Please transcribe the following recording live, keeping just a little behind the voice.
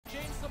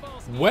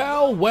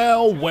Well,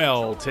 well,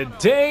 well,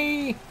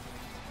 today,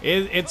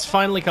 it's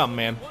finally come,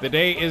 man. The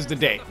day is the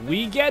day.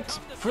 We get,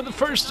 for the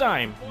first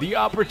time, the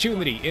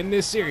opportunity in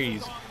this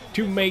series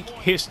to make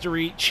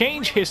history,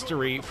 change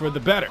history for the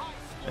better.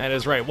 That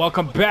is right.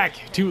 Welcome back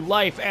to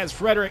life as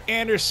Frederik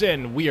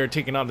Andersen. We are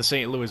taking on the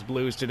St. Louis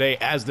Blues today,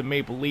 as the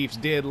Maple Leafs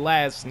did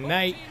last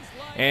night.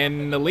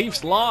 And the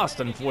Leafs lost,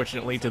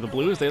 unfortunately, to the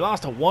Blues. They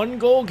lost a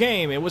one-goal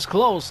game. It was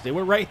close. They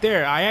were right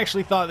there. I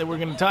actually thought they were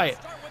going to tie it.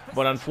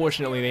 But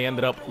unfortunately, they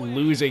ended up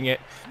losing it.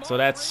 So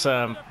that's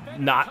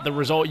not the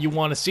result you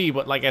want to see.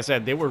 But like I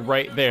said, they were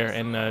right there.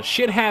 And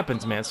shit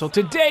happens, man. So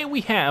today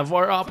we have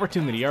our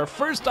opportunity, our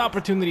first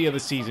opportunity of the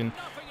season,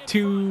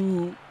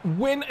 to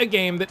win a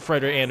game that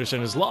Frederik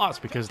Andersen has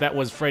lost, because that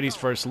was Freddie's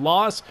first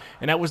loss,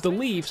 and that was the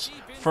Leafs'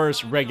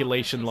 first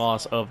regulation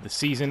loss of the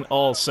season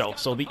also.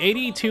 So the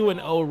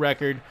 82-0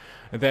 record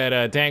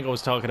that Dango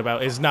was talking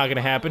about is not going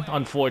to happen,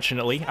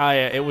 unfortunately.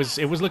 It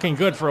was looking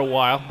good for a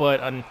while,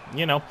 but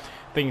you know,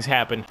 things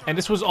happen. And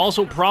this was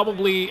also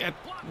probably,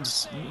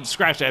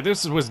 scratch that,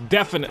 this was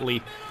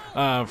definitely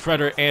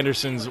Frederik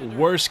Andersen's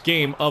worst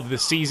game of the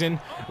season,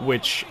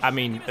 which, I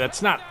mean,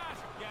 that's not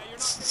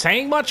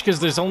saying much because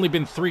there's only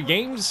been 3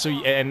 games, so,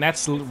 and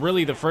that's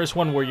really the first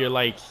one where you're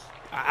like,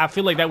 I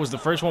feel like that was the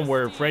first one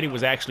where Freddie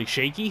was actually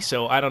shaky,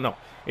 so I don't know.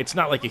 It's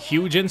not like a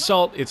huge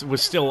insult. It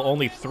was still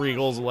only 3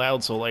 goals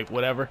allowed, so like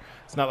whatever.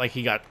 It's not like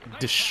he got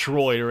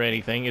destroyed or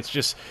anything. It's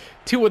just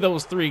 2 of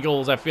those 3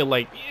 goals, I feel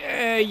like,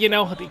 you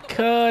know, they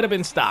could have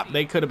been stopped.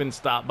 They could have been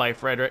stopped by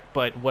Frederik,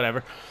 but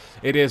whatever.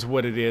 It is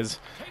what it is.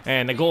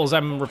 And the goals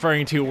I'm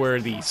referring to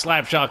were the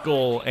slap shot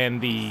goal and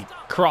the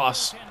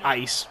cross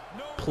ice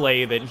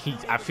play that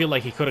I feel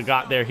like he could have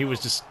got there. He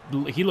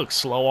looked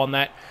slow on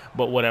that,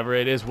 but whatever,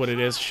 it is what it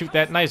is. Shoot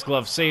that, nice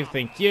glove save,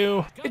 thank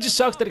you. It just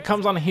sucks that it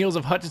comes on the heels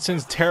of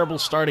Hutchinson's terrible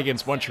start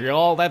against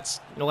Montreal. That's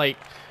like,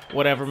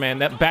 whatever, man.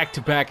 That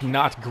back-to-back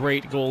not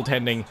great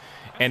goaltending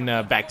and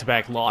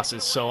back-to-back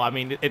losses. So, I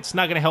mean, it's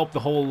not going to help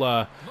the whole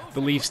the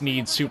Leafs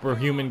need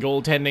superhuman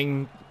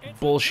goaltending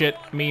bullshit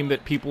meme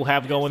that people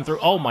have going through.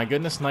 Oh my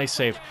goodness, nice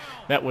save.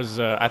 That was,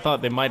 I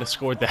thought they might have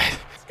scored that.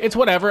 It's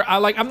whatever.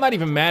 I'm not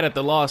even mad at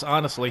the loss,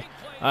 honestly.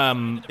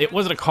 It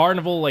wasn't a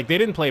carnival. Like, they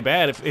didn't play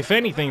bad. If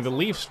anything, the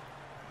Leafs,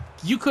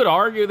 you could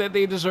argue that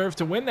they deserved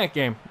to win that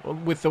game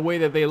with the way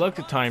that they looked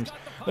at times.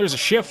 There's a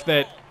shift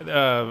that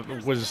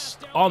was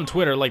on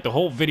Twitter, like the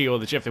whole video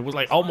of the shift. It was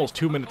like almost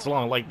 2 minutes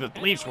long. Like, the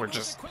Leafs were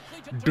just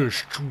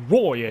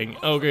destroying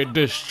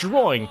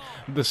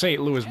the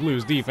St. Louis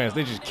Blues defense.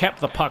 They just kept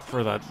the puck for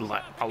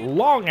a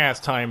long-ass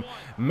time.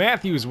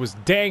 Matthews was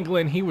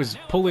dangling. He was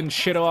pulling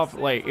shit off.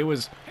 Like, it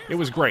was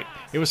great.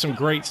 It was some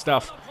great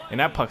stuff. And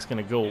that puck's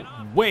going to go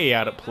way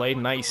out of play.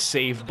 Nice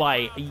save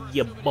by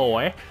ya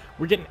boy.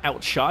 We're getting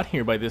outshot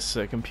here by this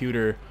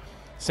computer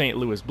St.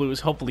 Louis Blues.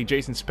 Hopefully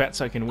Jason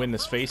Spezza can win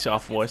this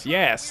face-off for us.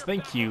 Yes,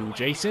 thank you,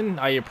 Jason.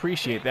 I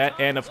appreciate that.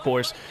 And, of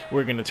course,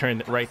 we're going to turn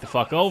it right the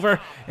fuck over,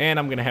 and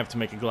I'm going to have to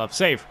make a glove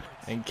save.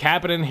 And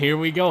Kapanen, here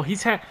we go.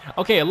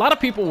 Okay, a lot of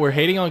people were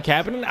hating on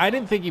Kapanen. I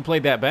didn't think he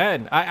played that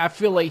bad. I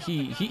feel like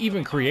he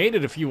even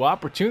created a few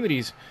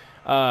opportunities.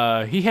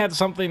 He had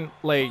something,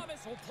 like,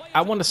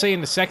 I want to say in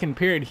the second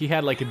period, he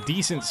had, like, a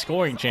decent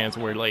scoring chance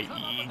where, like,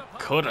 he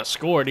could have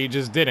scored. He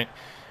just didn't.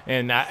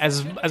 And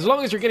as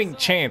long as you're getting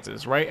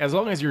chances, right? As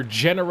long as you're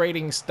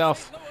generating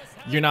stuff,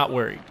 you're not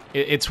worried.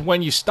 It's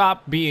when you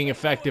stop being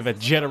effective at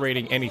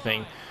generating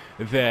anything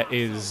that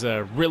is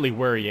really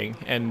worrying.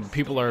 And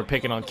people are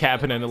picking on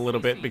Kapanen a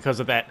little bit because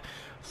of that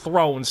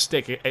thrown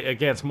stick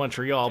against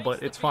Montreal,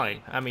 but it's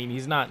fine. I mean,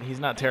 he's not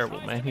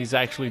terrible, man. He's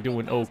actually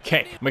doing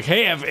okay.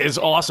 Mikheyev is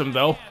awesome,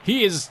 though.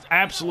 He is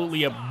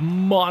absolutely a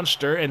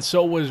monster, and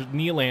so was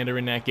Nylander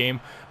in that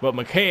game. But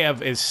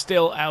Mikheyev is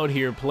still out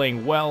here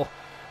playing well.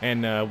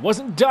 And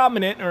wasn't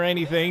dominant or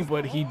anything,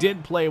 but he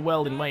did play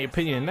well in my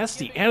opinion. And that's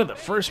the end of the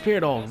first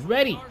period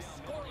already.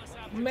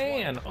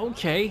 Man,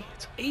 okay.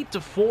 It's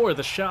 8-4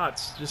 the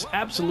shots. Just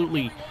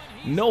absolutely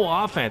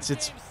no offense.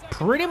 It's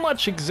pretty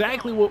much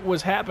exactly what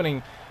was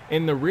happening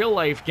in the real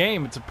life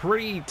game. It's a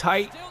pretty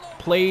tight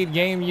played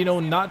game, you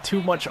know, not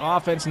too much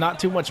offense, not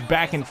too much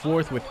back and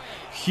forth with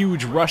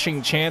huge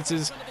rushing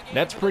chances.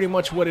 That's pretty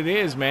much what it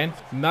is, man.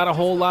 Not a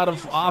whole lot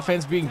of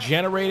offense being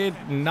generated,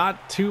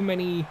 not too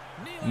many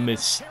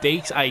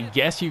mistakes, I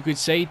guess you could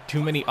say.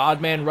 Too many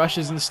odd man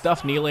rushes and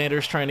stuff.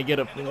 Nylander's trying to get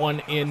a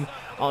one in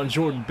on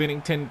Jordan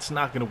Binnington. It's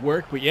not going to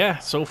work, but yeah,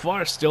 so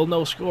far still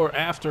no score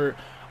after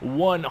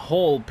one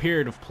whole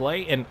period of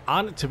play. And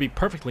to be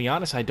perfectly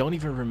honest, I don't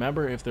even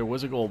remember if there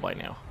was a goal by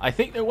now. I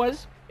think there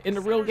was in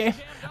the real game.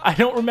 I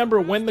don't remember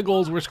when the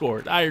goals were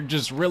scored. I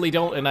just really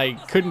don't, and I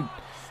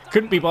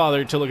couldn't be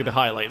bothered to look at the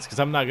highlights, because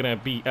I'm not going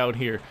to be out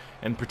here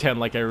and pretend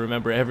like I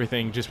remember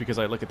everything just because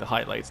I look at the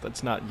highlights.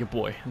 That's not your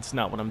boy. That's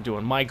not what I'm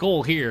doing. My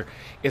goal here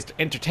is to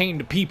entertain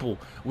the people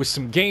with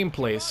some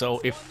gameplay.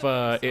 So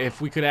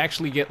if we could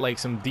actually get like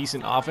some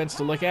decent offense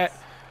to look at,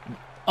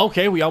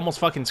 okay, we almost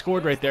fucking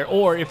scored right there.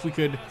 Or if we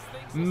could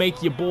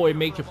make your boy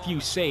make a few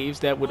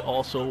saves, that would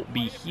also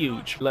be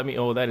huge.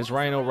 Oh, that is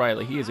Ryan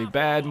O'Reilly. He is a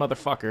bad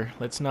motherfucker.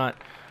 Let's not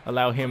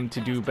allow him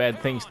to do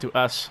bad things to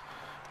us.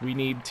 We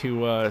need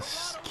to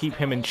keep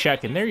him in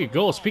check. And there you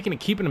go. Speaking of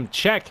keeping him in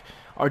check,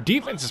 our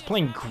defense is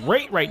playing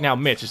great right now.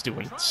 Mitch is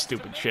doing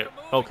stupid shit.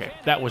 Okay,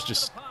 that was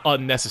just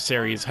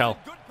unnecessary as hell.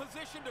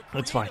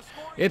 It's fine.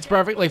 It's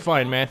perfectly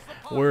fine, man.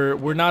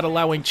 We're not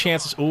allowing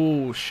chances.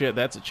 Oh, shit,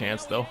 that's a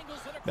chance, though.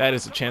 That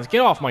is a chance. Get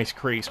off my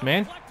crease,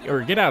 man.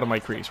 Or get out of my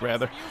crease,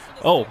 rather.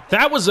 Oh,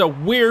 that was a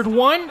weird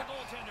one.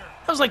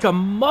 That was like a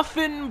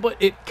muffin, but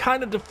it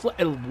kind of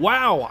deflected.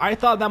 Wow, I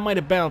thought that might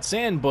have bounced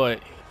in, but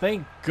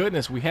thank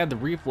goodness we had the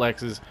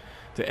reflexes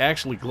to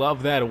actually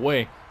glove that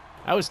away.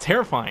 That was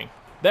terrifying.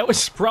 That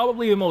was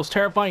probably the most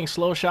terrifying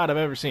slow shot I've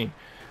ever seen.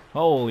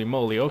 Holy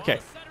moly, okay.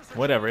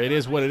 Whatever, it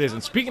is what it is.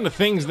 And speaking of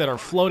things that are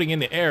floating in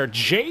the air,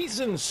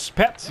 Jason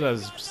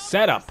Spezza's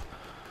setup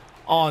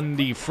on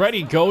the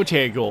Freddie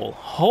Gauthier goal.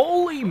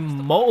 Holy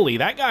moly,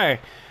 that guy,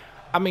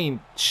 I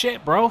mean,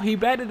 shit, bro. He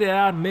batted it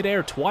out in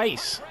midair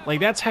twice. Like,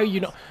 that's how you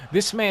know.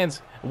 This man's,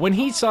 when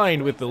he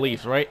signed with the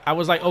Leafs, right, I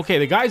was like, okay,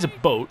 the guy's a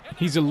boat.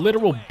 He's a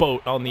literal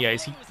boat on the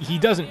ice. He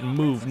doesn't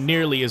move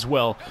nearly as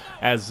well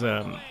as,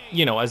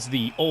 you know, as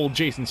the old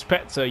Jason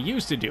Spezza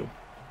used to do.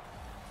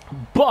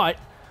 But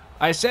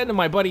I said to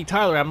my buddy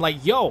Tyler, I'm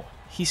like, yo,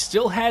 he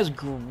still has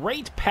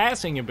great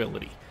passing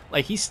ability.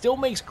 Like, he still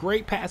makes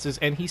great passes,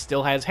 and he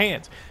still has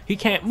hands. He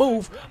can't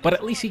move, but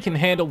at least he can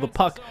handle the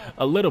puck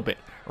a little bit,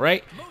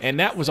 right? And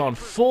that was on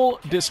full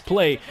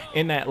display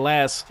in that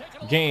last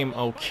game.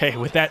 Okay,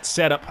 with that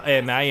setup,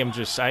 and I am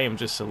just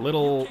a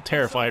little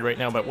terrified right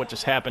now about what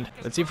just happened.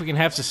 Let's see if we can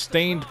have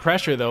sustained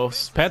pressure, though.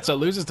 Spezza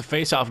loses the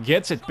faceoff,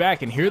 gets it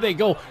back, and here they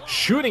go,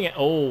 shooting it.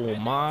 Oh,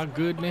 my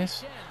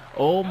goodness.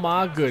 Oh,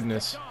 my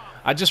goodness.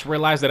 I just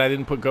realized that I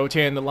didn't put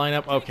Gauthier in the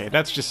lineup. Okay,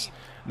 that's just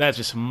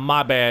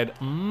my bad.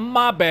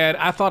 My bad.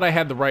 I thought I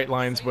had the right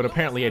lines, but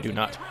apparently I do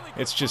not.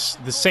 It's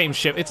just the same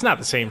shift. It's not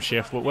the same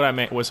shift, but what I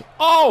meant was,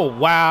 oh,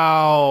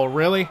 wow,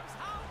 really?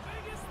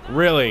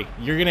 Really?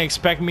 You're going to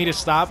expect me to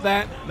stop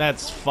that?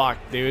 That's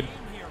fucked, dude.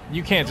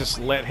 You can't just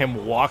let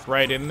him walk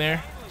right in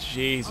there.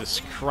 Jesus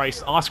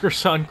Christ. Oscar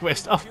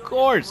Sundqvist, of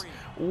course.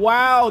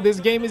 Wow, this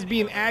game is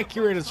being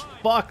accurate as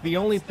fuck. The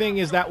only thing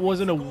is that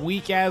wasn't a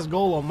weak-ass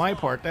goal on my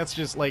part. That's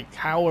just like,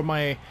 how am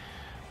I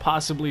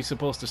possibly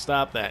supposed to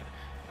stop that?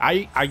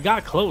 I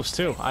got close,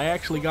 too. I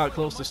actually got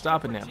close to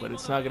stopping that, but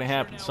it's not going to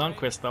happen.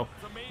 Sundqvist, though,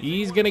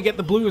 he's going to get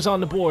the Blues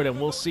on the board,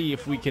 and we'll see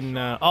if we can...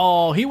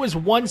 oh, he was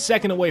 1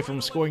 second away from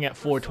scoring at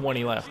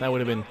 4:20 left. That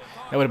would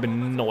have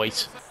been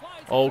nice.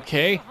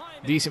 Okay,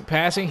 decent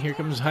passing. Here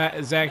comes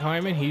Zach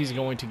Hyman. He's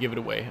going to give it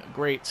away.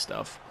 Great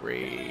stuff.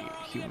 Great,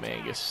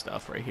 humongous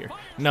stuff right here.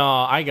 No,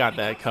 I got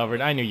that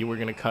covered. I knew you were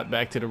going to cut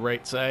back to the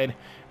right side.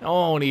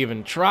 Don't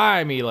even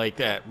try me like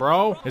that,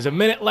 bro. There's a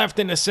minute left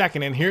in the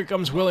second, and here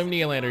comes William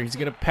Nylander. He's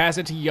going to pass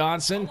it to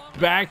Janssen.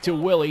 Back to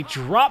Willie.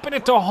 Dropping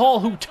it to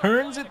Hall, who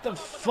turns it the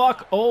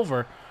fuck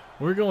over.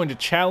 We're going to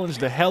challenge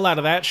the hell out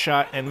of that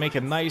shot and make a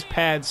nice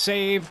pad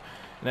save.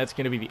 And that's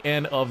going to be the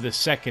end of the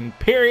second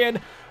period.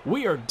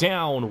 We are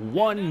down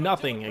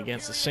 1-0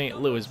 against the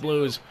St. Louis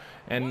Blues.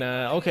 And,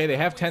 okay, they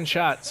have 10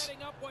 shots.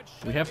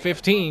 We have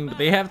 15, but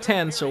they have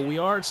 10, so we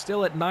are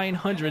still at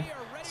 900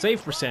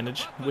 save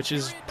percentage, which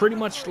is pretty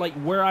much like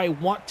where I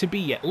want to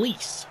be at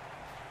least.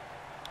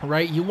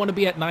 Right? You want to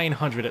be at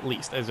 900 at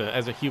least as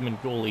a human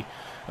goalie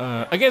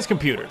against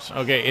computers.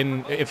 Okay,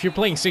 and if you're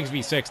playing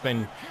 6v6,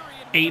 then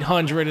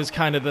 800 is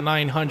kind of the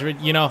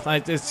 900. You know,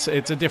 it's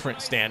a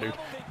different standard.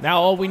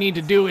 Now all we need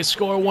to do is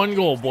score 1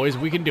 goal, boys.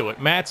 We can do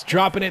it. Matt's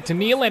dropping it to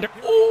Nylander.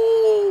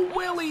 Ooh,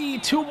 Willie!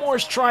 2 more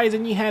strides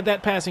and you had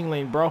that passing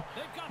lane, bro.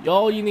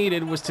 All you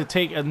needed was to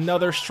take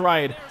another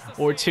stride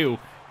or 2.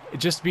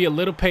 Just be a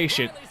little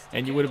patient,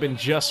 and you would have been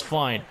just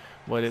fine.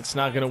 But it's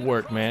not going to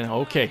work, man.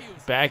 Okay,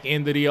 back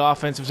into the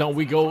offensive zone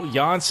we go.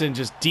 Janssen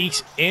just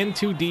dekes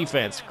into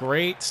defense.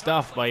 Great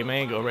stuff by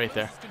Mango right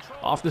there.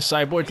 Off the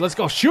sideboards. Let's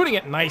go. Shooting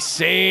it. Nice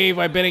save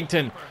by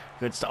Binnington.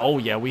 Good stuff. Oh,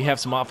 yeah, we have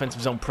some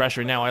offensive zone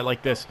pressure now. I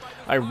like this.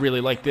 I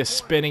really like this.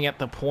 Spinning at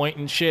the point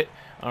and shit.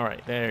 All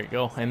right, there you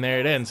go. And there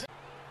it ends.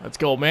 Let's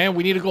go, man.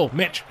 We need a goal.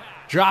 Mitch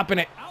dropping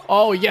it.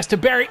 Oh, yes, to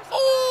Barry.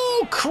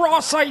 Oh,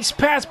 cross-ice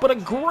pass, but a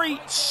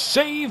great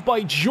save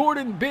by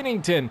Jordan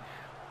Binnington.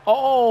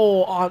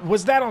 Oh,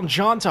 was that on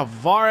John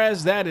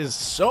Tavares? That is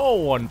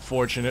so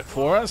unfortunate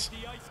for us.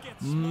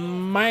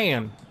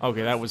 Man.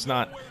 Okay, that was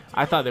not...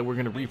 I thought they were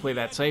going to replay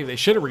that save. They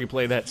should have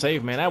replayed that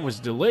save, man. That was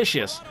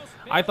delicious.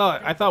 I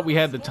thought we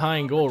had the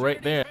tying goal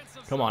right there.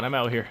 Come on, I'm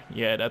out here.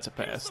 Yeah, that's a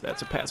pass.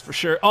 That's a pass for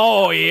sure.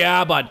 Oh,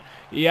 yeah, bud.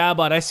 Yeah,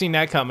 bud. I seen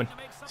that coming.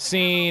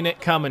 Seen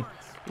it coming.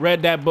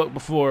 Read that book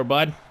before,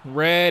 bud.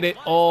 Read it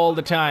all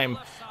the time.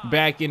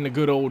 Back in the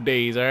good old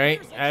days, all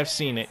right? I've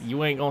seen it.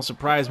 You ain't gonna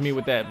surprise me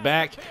with that.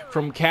 Back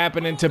from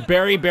Kapanen to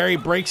Barry. Barry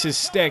breaks his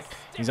stick.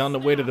 He's on the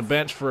way to the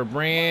bench for a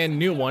brand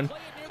new one.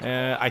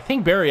 I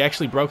think Barry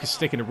actually broke his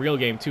stick in a real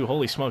game, too.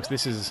 Holy smokes,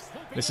 this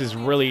is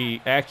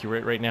really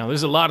accurate right now.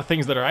 There's a lot of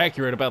things that are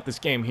accurate about this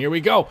game. Here we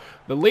go.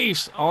 The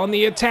Leafs on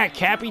the attack.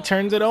 Cappy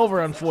turns it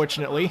over,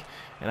 unfortunately.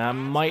 And I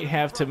might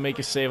have to make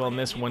a save on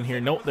this one here.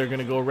 Nope, they're going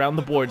to go around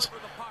the boards.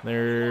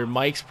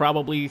 Mike's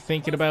probably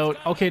thinking about,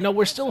 okay, no,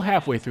 we're still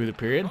halfway through the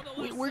period.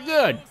 We're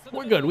good.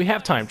 We're good. We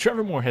have time.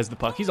 Trevor Moore has the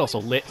puck. He's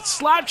also lit.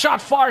 Slap shot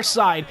far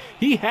side.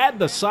 He had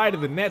the side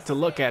of the net to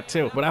look at,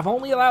 too. But I've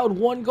only allowed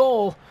 1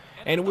 goal,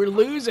 and we're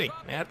losing.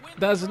 That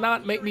does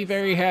not make me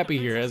very happy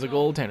here as a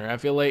goaltender. I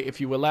feel like if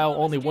you allow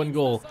only 1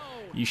 goal,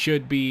 you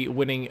should be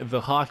winning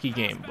the hockey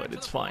game, but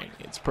it's fine.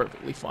 It's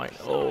perfectly fine.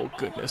 Oh,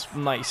 goodness.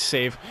 Nice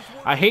save.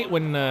 I hate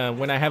when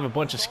I have a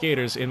bunch of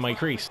skaters in my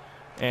crease.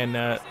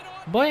 And,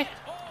 boy...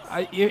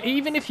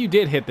 even if you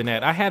did hit the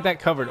net, I had that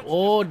covered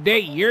all day,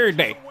 your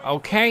day,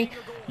 okay?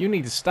 You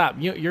need to stop.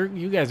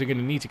 You guys are going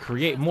to need to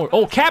create more.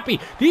 Oh, Cappy,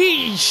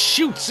 he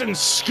shoots and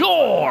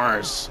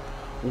scores!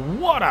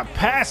 What a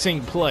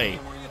passing play.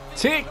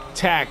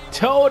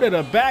 Tic-tac-toe to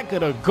the back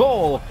of the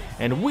goal,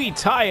 and we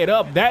tie it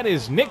up. That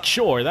is Nick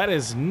Shore. That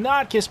is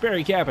not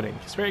Kasperi Kapanen.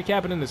 Kasperi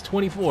Kapanen is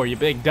 24, you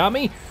big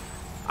dummy.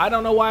 I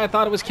don't know why I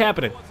thought it was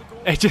Kapanen.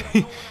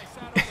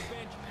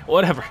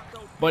 Whatever.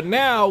 But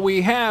now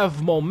we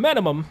have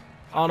momentum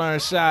on our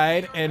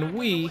side, and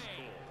we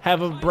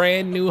have a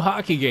brand new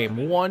hockey game,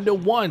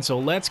 1-1. So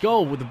let's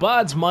go. The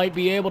Buds might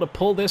be able to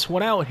pull this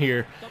one out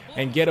here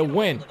and get a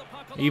win,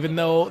 even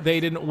though they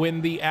didn't win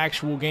the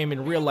actual game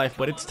in real life.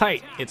 But it's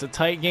tight. It's a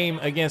tight game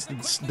against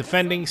the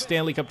defending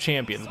Stanley Cup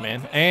champions,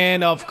 man.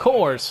 And of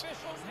course,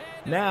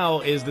 now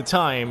is the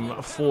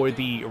time for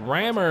the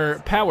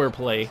Rammer power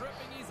play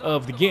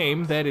of the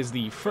game. That is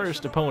the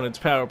first opponent's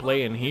power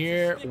play, and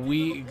here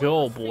we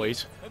go,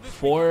 boys.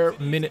 4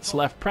 minutes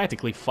left,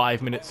 practically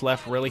 5 minutes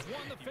left, really,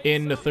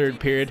 in the third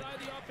period.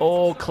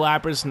 Oh,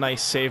 Clappers,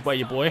 nice save by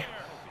your boy.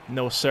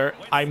 No, sir,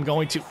 I'm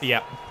going to...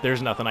 Yeah,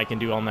 there's nothing I can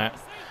do on that.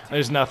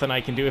 There's nothing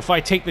I can do. If I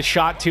take the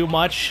shot too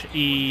much,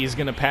 he's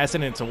going to pass it,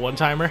 and it's a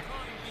one-timer.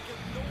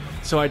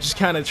 So I just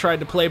kind of tried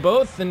to play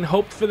both and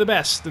hoped for the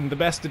best, and the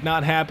best did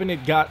not happen.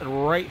 It got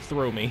right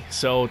through me.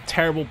 So,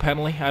 terrible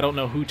penalty. I don't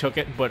know who took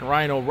it, but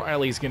Ryan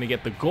O'Reilly's going to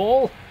get the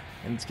goal,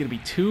 and it's going to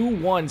be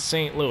 2-1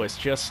 St. Louis,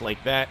 just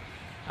like that.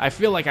 I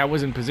feel like I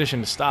was in position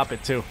to stop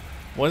it, too.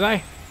 Was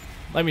I?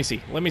 Let me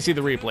see. Let me see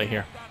the replay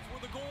here.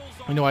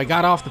 You know, I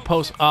got off the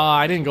post.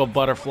 I didn't go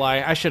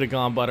butterfly. I should have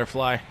gone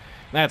butterfly.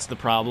 That's the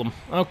problem.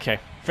 Okay.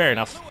 Fair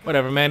enough.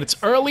 Whatever, man. It's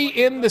early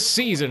in the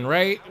season,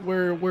 right?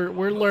 We're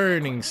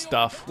learning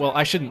stuff. Well,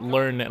 I shouldn't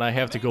learn that I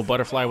have to go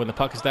butterfly when the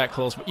puck is that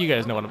close, but you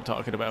guys know what I'm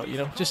talking about, you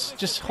know?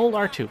 Just hold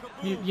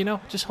R2. You know?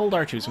 Just hold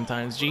R2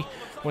 sometimes, G.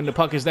 When the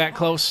puck is that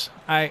close,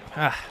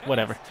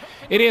 whatever.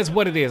 It is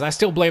what it is. I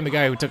still blame the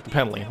guy who took the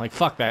penalty. Like,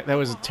 fuck that. That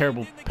was a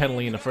terrible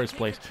penalty in the first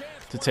place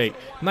to take.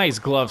 Nice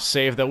glove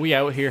save, though. We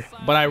out here.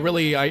 But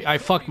I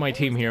fucked my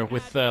team here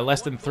with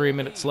less than 3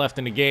 minutes left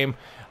in the game.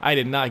 I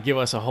did not give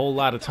us a whole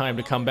lot of time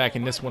to come back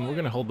in this one. We're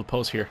going to hold the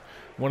post here.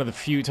 One of the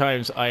few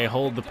times I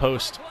hold the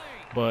post.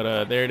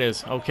 But there it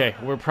is. Okay,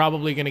 we're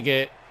probably going to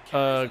get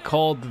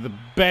called to the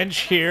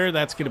bench here.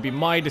 That's going to be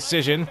my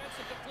decision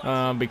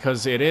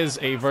because it is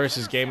a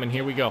versus game, and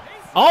here we go.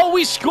 Oh,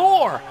 we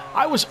score!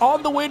 I was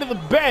on the way to the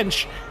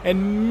bench,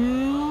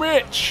 and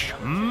Mitch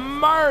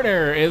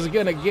Marner is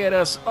going to get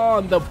us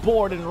on the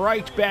board and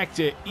right back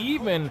to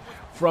even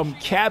from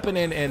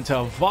Kapanen and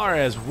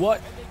Tavares.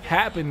 What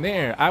happened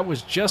there? I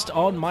was just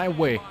on my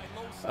way.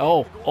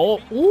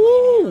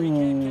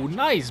 Ooh,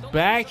 nice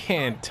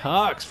backhand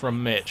tucks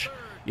from Mitch.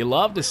 You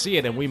love to see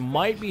it, and we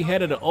might be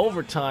headed to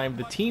overtime.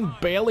 The team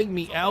bailing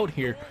me out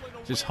here.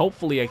 Just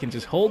hopefully I can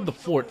just hold the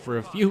fort for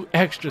a few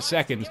extra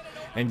seconds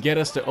and get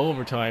us to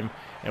overtime,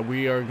 and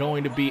we are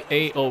going to be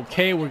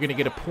A-okay. We're going to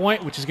get a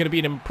point, which is going to be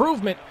an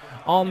improvement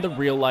on the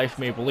real-life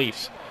Maple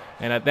Leafs.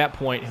 And at that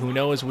point, who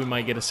knows, we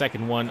might get a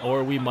second one,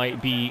 or we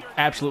might be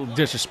absolutely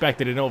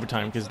disrespected in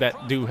overtime, because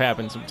that do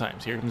happen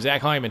sometimes. Here comes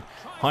Zach Hyman.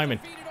 Hyman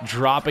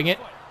dropping it.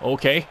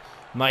 Okay,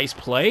 nice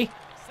play.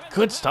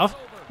 Good stuff.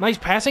 Nice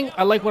passing.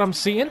 I like what I'm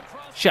seeing.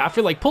 Shit, I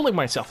feel like pulling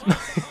myself.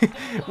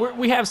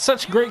 We have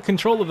such great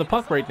control of the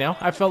puck right now.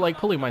 I felt like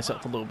pulling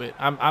myself a little bit.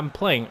 I'm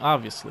playing,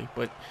 obviously,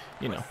 but,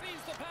 you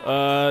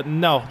know.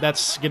 No,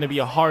 that's going to be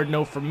a hard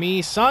no for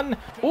me, son.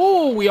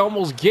 Ooh, we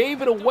almost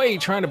gave it away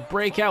trying to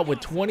break out with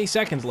 20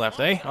 seconds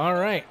left, eh? All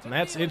right,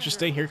 that's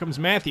interesting. Here comes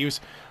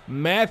Matthews.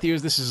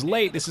 Matthews, this is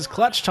late. This is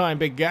clutch time,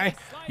 big guy.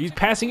 He's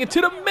passing it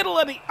to the middle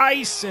of the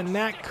ice, and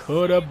that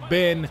could have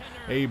been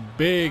a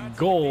big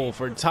goal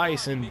for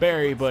Tyson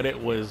Barrie, but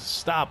it was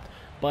stopped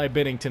by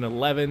Binnington.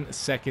 11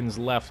 seconds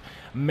left.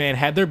 Man,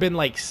 had there been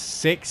like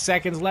 6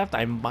 seconds left,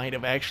 I might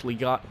have actually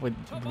got with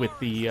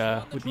the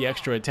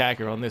extra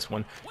attacker on this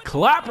one.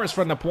 Clappers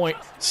from the point,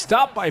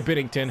 stopped by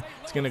Binnington.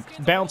 It's gonna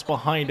bounce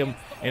behind him,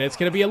 and it's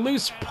gonna be a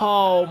loose.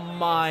 Oh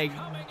my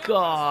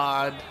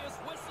God!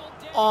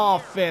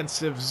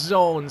 Offensive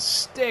zone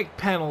stick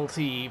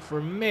penalty for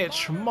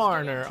Mitch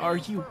Marner. Are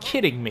you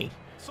kidding me?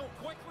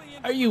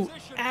 Are you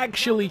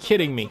actually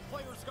kidding me?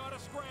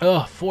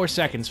 Ugh, 4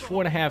 seconds,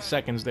 4.5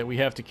 seconds that we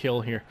have to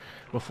kill here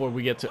before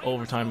we get to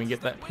overtime and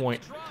get that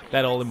point,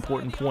 that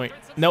all-important point.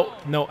 No,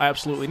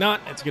 absolutely not.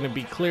 It's going to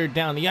be cleared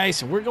down the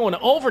ice, and we're going to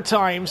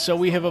overtime, so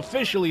we have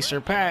officially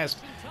surpassed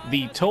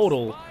the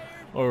total,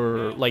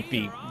 or like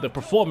the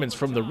performance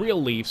from the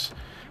real Leafs,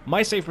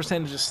 My save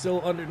percentage is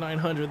still under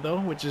 900 though,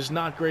 which is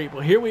not great.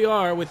 But here we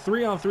are with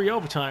 3-on-3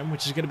 overtime,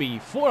 which is going to be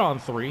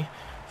 4-on-3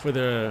 for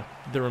the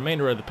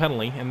remainder of the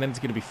penalty, and then it's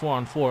going to be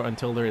 4-on-4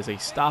 until there is a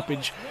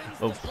stoppage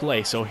of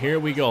play. So here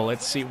we go.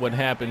 Let's see what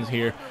happens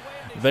here.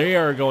 They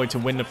are going to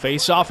win the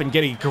face-off and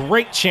get a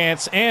great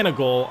chance and a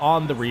goal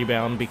on the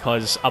rebound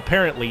because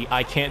apparently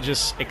I can't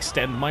just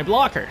extend my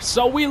blocker.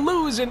 So we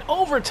lose in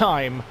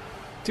overtime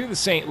to the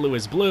St.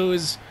 Louis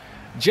Blues.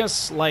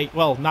 Just like,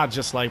 well, not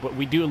just like, but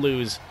we do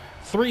lose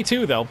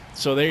 3-2 though.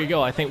 So there you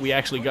go. I think we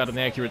actually got an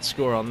accurate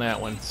score on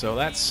that one. So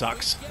that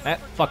sucks.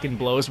 That fucking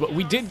blows. But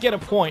we did get a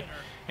point.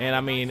 And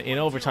I mean, in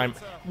overtime,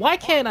 why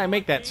can't I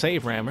make that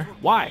save, Rammer?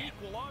 Why?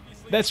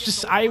 That's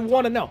just, I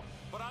want to know.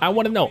 I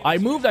want to know. I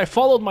moved, I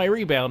followed my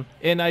rebound,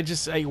 and I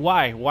just,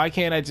 why? Why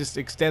can't I just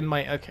extend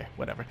my, okay,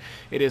 whatever.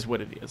 It is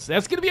what it is.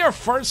 That's going to be our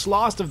first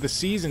loss of the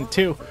season,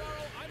 too.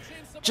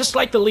 Just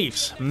like the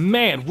Leafs.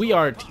 Man, we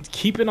are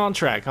keeping on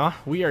track, huh?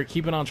 We are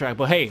keeping on track.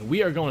 But hey,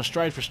 we are going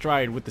stride for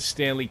stride with the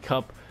Stanley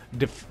Cup,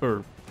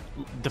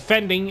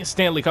 defending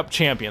Stanley Cup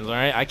champions, all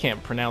right? I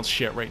can't pronounce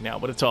shit right now,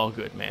 but it's all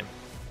good, man.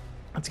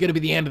 That's going to be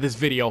the end of this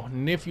video,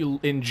 and if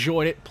you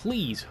enjoyed it,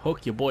 please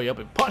hook your boy up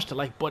and punch the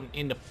like button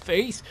in the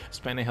face.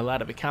 Spend the hell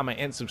out of it, comment,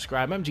 and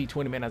subscribe. I'm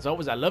G20, man. As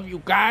always, I love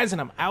you guys, and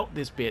I'm out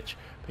this bitch.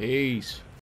 Peace.